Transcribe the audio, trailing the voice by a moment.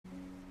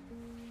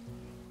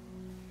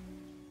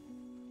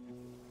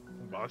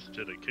boss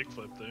did a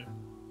kickflip there.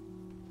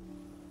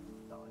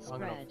 I'm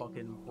gonna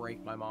fucking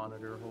break my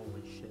monitor,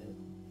 holy shit.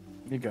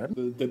 You good?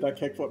 Did that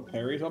kickflip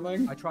parry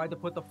something? I tried to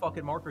put the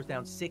fucking markers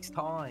down 6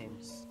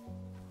 times.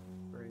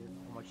 Great,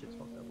 all my shit's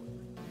fucked up with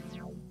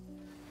it.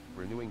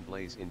 Renewing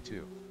Blaze in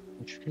 2.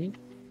 HP?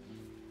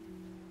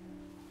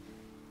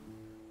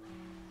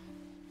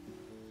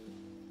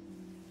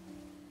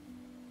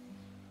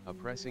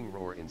 Oppressing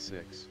Roar in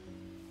 6.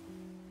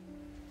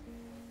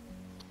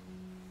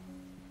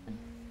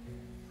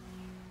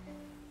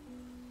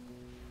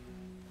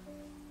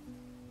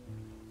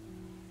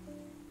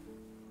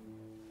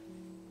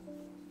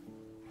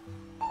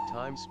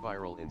 Time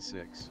Spiral in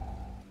 6.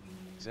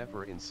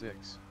 Zephyr in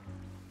 6.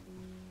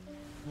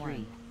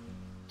 3,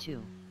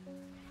 2,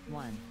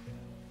 1.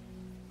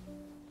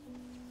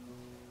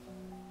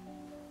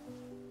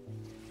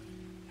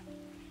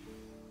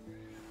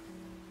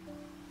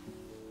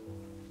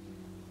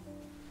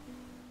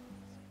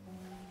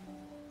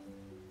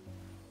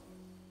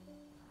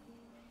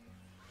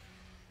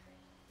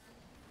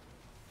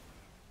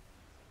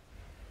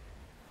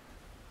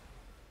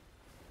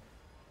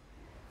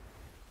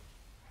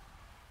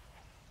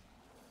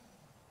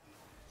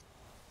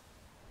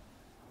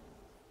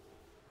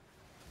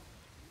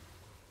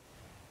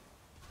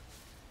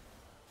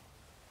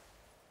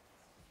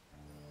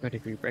 Ready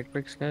for your break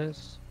breaks,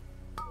 guys?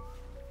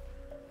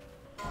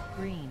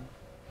 Green.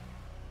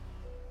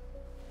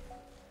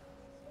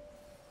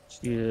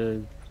 Yeah.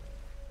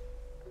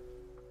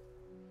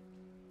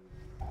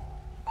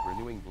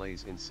 Renewing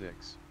Blaze in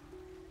 6.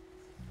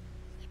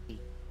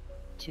 3,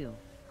 2,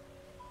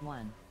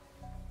 1.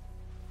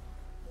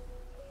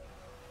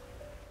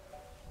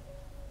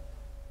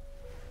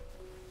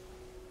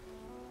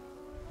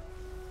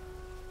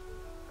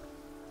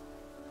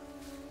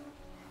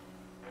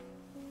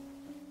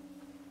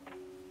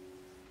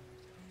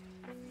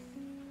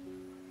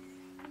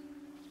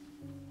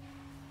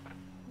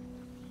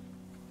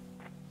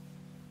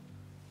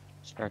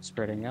 Start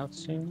spreading out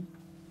soon.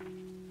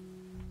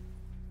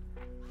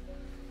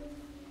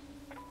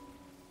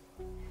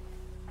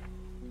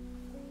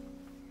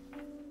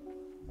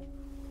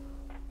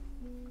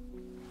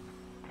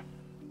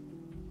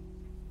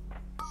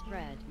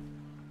 Spread.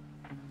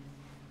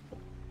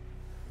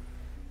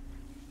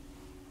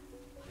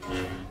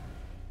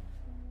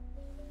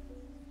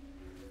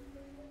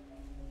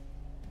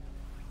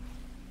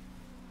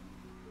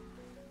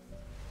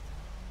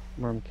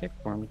 Worm kick,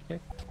 worm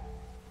kick.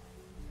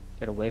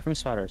 Get away from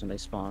spiders when they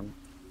spawn.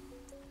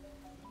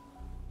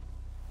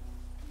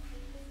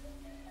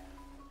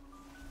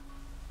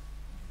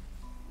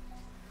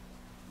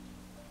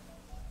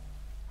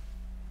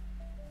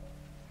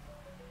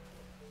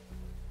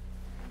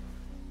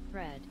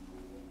 Spread.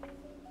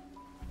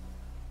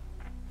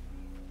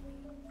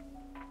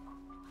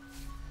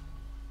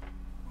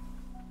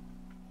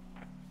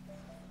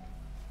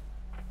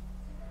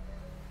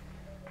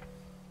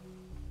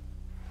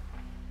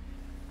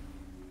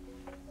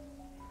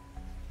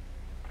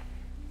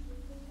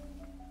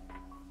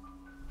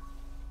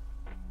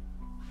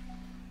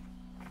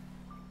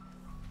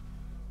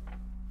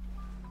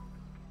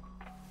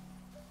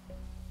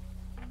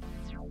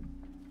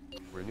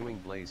 Renewing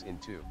Blaze in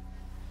 2.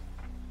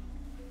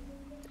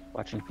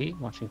 Watching feet,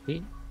 watching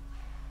feet.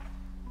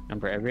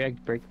 Remember, every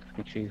egg break,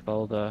 make sure you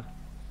follow the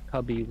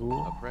cubby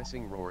rule.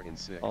 Oppressing Roar in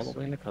 6. All the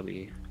way in the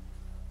cubby.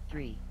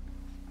 3,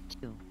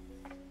 2,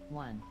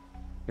 1.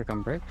 Here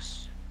come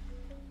bricks.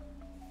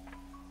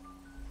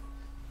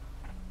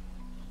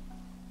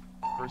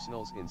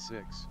 Personals in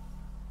 6.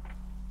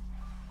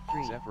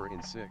 3, Zephyr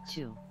in 6.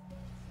 2.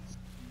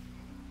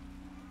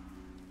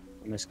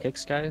 Miss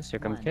kicks, guys. Here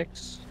come 1.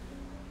 kicks.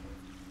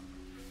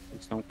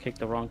 Please don't kick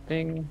the wrong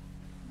thing.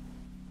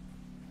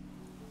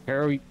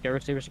 Hero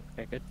savers.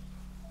 Okay, good.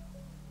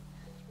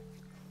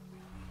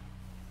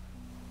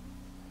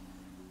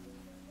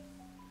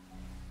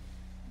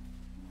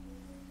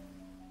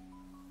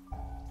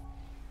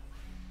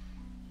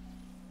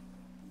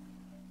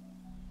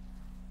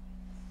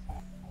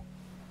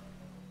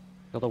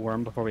 Kill the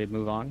worm before we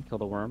move on. Kill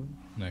the worm.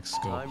 Next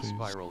go, Time please.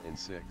 Spiral in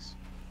 6.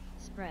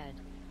 Spread.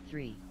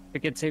 3,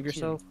 Pick it, save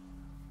yourself.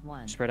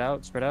 1. Spread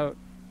out, spread out.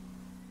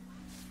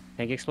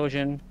 Tank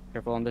explosion.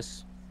 Careful on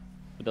this.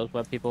 With those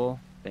web people.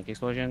 Tank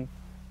explosion.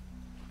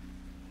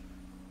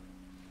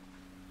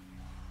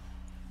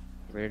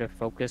 Ready to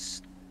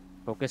focus.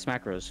 Focus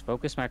macros.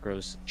 Focus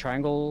macros.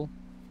 Triangle.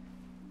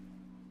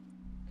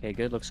 Okay,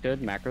 good. Looks good.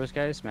 Macros,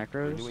 guys.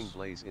 Macros. Renewing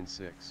Blaze in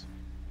 6.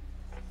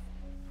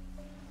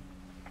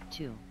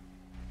 2,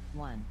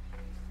 1.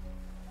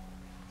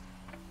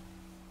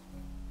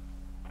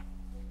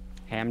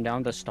 Ham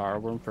down the star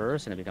worm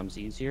first, and it becomes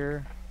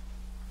easier.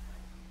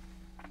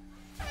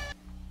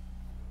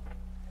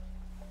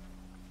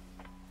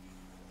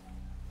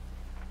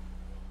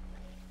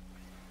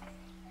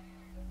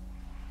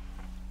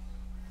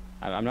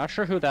 I'm not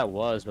sure who that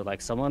was, but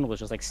like someone was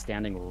just like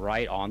standing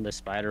right on the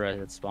spider as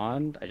it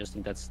spawned. I just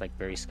think that's like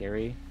very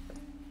scary.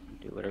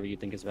 Do whatever you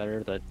think is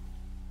better, but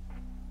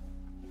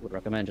would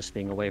recommend just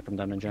being away from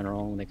them in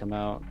general when they come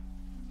out.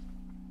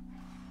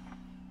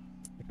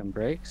 Here come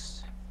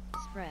breaks.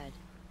 Spread.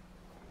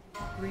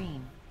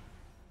 Green.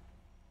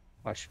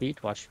 Watch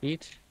feet, watch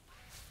feet.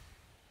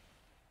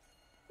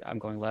 I'm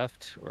going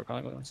left. We're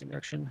going in the same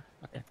direction.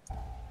 Okay.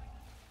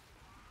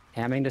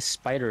 Hamming the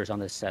spiders on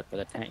this set for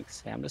the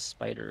tanks. Ham the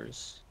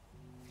spiders.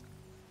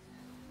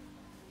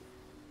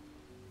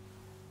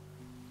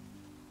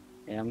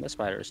 Ham the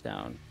spiders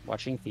down.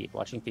 Watching feet,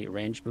 watching feet.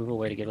 Range move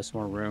away to give us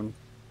more room.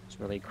 It's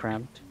really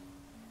cramped.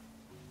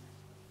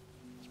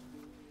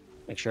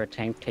 Make sure a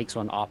tank takes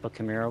one off of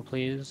Camaro,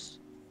 please.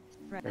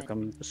 Here Spread.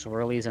 come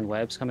swirlies and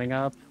webs coming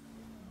up.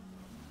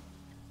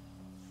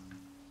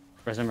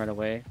 Press them right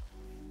away.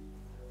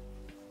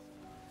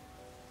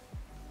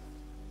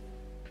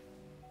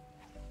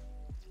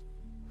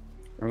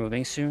 We're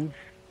moving soon.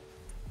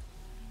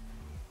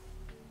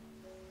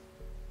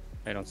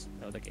 I don't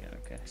know the game.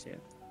 Okay, I see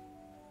it.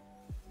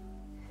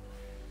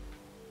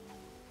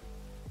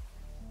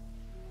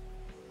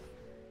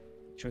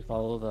 Should we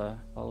follow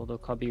the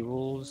cubby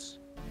rules?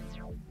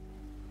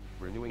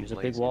 Renewing There's a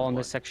blaze big wall in one.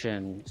 this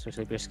section,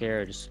 especially if you're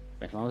scared. Just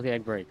as long as the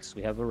egg breaks,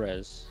 we have a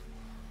res.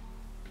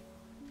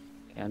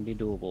 Can be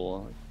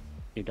doable.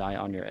 You die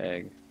on your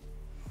egg.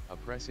 A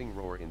pressing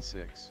roar in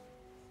 6.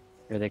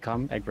 Here they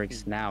come. Egg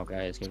breaks now,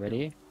 guys. Get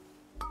ready.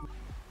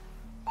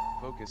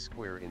 Focus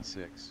square in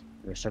 6.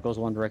 Your circle's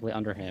one directly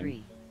under him.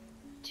 3,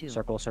 2,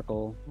 Circle,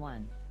 circle.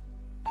 1.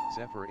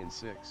 Zephyr in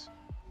 6.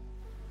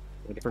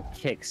 Ready for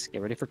kicks.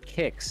 Get ready for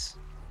kicks.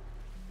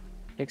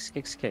 Kicks,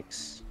 kicks,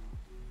 kicks.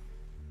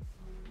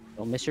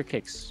 Don't miss your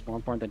kicks. It's more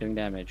important than doing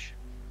damage.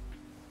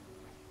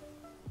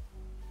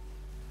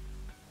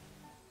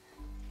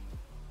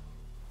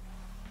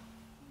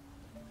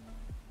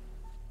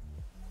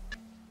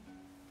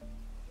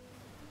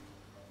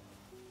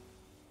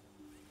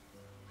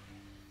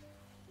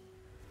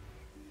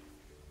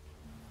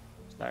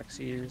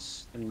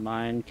 Staxies in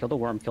mind. Kill the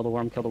worm, kill the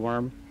worm, kill the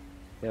worm.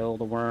 Kill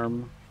the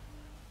worm.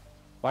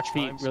 Watch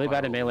feet, Time really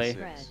bad in spiral melee.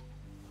 Spread.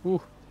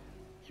 Ooh.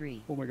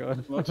 3. Oh my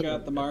god. Look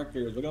at the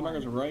markers. Look at the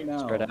markers right now.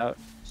 Spread out,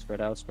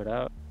 spread out, spread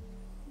out.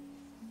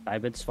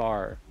 Diamond's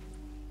far.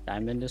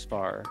 Diamond is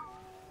far.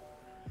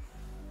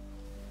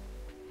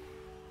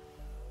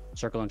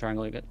 Circle and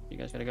triangle, you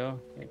guys gotta go.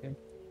 Okay.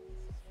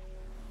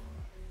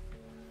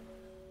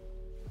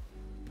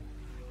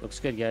 Looks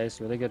good,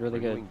 guys. Really good, really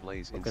good. Renewing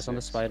blaze in Focus on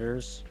the 6.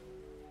 spiders.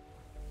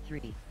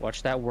 3,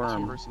 Watch that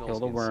worm. Personals Kill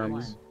the in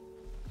worm. 6.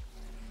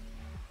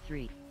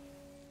 3,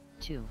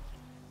 2.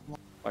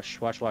 Watch.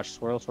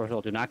 Swirl,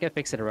 swirl. Do not get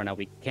fixated right now.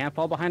 We can't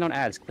fall behind on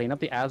ads. Clean up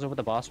the ads over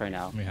the boss right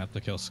now. We have to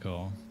kill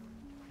Skull.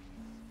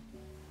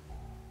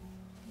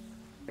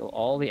 Kill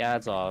all the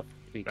ads off.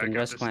 We Back can up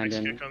rest this next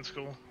Clandon. kick on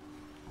school.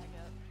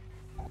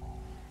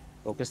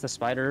 Focus the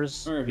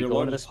spiders. Or if If you're you go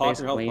low, into the just pop space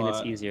your health clean, it's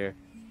pot. easier.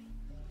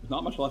 There's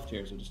not much left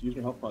here, so just use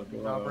your health pod.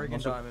 We're not breaking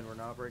diamond. We're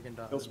not breaking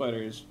Kill diamond.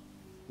 spiders.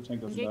 The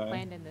tank doesn't Get die.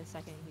 Clandon the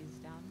second he's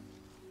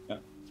down.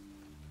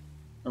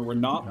 Or we're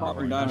not No,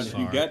 popping we're diamond. If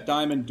you far. get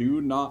diamond,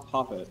 do not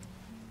pop it.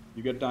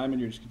 You get diamond,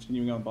 you're just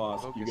continuing on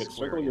boss. If you Focus get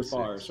square circle, in you're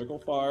far. 6. Circle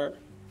far,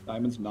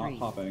 diamond's not 3,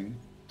 popping.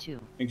 2.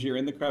 Make sure you're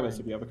in the crevice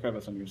 1. if you have a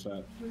crevice on your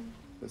set.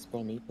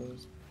 Dispel me,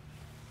 please.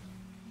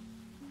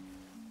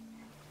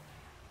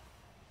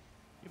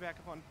 You back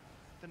up on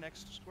the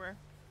next square.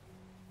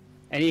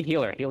 Any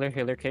healer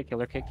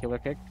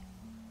kick.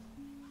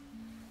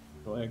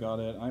 So I got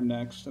it. I'm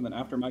next, and then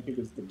after my kick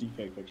is the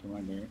DK kick.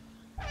 Reminder.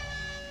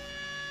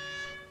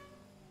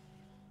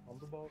 On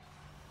the ball.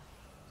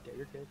 Get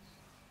your kicks.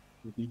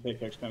 The DK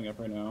kick's coming up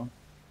right now.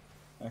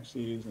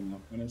 Axes and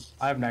Ovi'nax.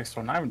 I have next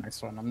one. I'm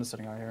just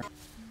sitting out here.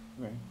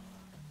 Okay.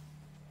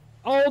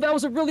 Oh, that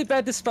was a really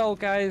bad dispel,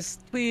 guys.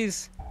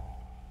 Please.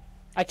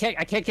 I can't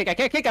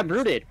kick. I'm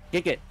rooted.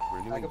 Kick it.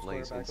 Renewing Back up square,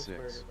 blaze in back up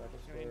square, 6. back up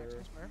Going next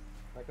square. square.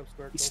 Back up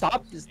square. kill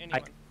Stop. boss. Just,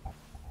 Anyone.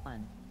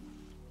 1.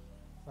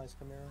 Nice,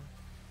 Camaro.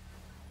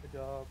 Good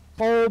job.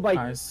 oh my.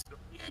 Nice.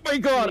 Oh my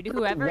god. Dude,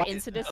 whoever What? insta